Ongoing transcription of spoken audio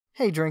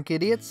Hey drink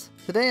idiots,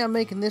 today I'm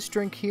making this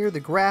drink here, the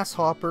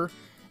Grasshopper,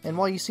 and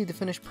while you see the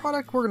finished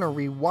product, we're going to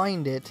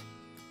rewind it,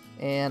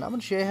 and I'm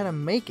going to show you how to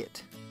make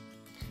it.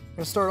 I'm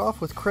going to start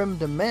off with Creme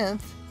de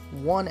Menthe,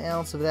 1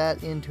 ounce of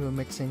that into a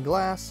mixing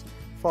glass,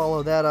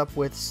 follow that up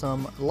with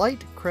some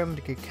light Creme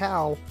de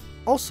Cacao,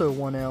 also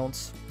 1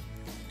 ounce,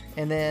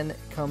 and then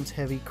comes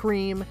heavy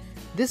cream.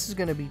 This is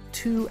going to be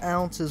 2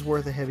 ounces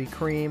worth of heavy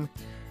cream.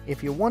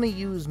 If you want to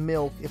use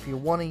milk, if you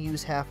want to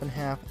use half and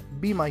half,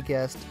 be my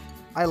guest.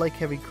 I like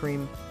heavy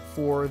cream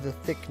for the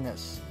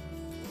thickness.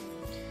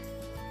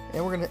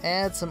 And we're going to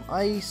add some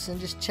ice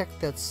and just check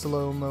that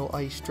slow-mo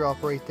ice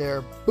drop right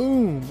there.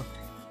 Boom!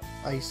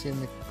 Ice in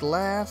the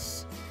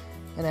glass.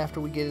 And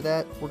after we get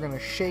that, we're going to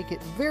shake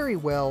it very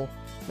well.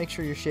 Make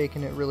sure you're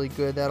shaking it really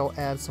good. That'll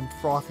add some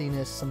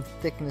frothiness, some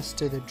thickness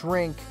to the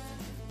drink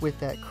with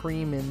that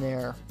cream in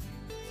there.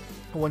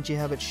 Once you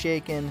have it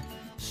shaken,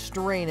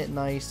 strain it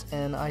nice,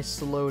 and I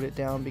slowed it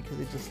down because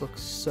it just looks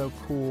so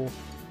cool.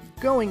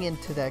 Going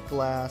into that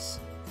glass,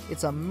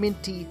 it's a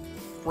minty,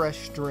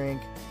 fresh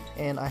drink,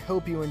 and I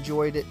hope you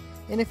enjoyed it.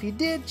 And if you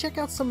did, check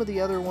out some of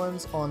the other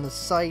ones on the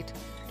site.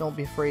 Don't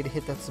be afraid to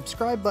hit that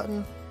subscribe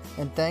button,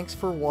 and thanks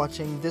for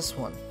watching this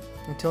one.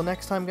 Until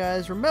next time,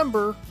 guys,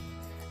 remember,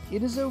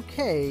 it is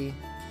okay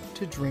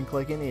to drink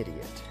like an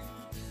idiot.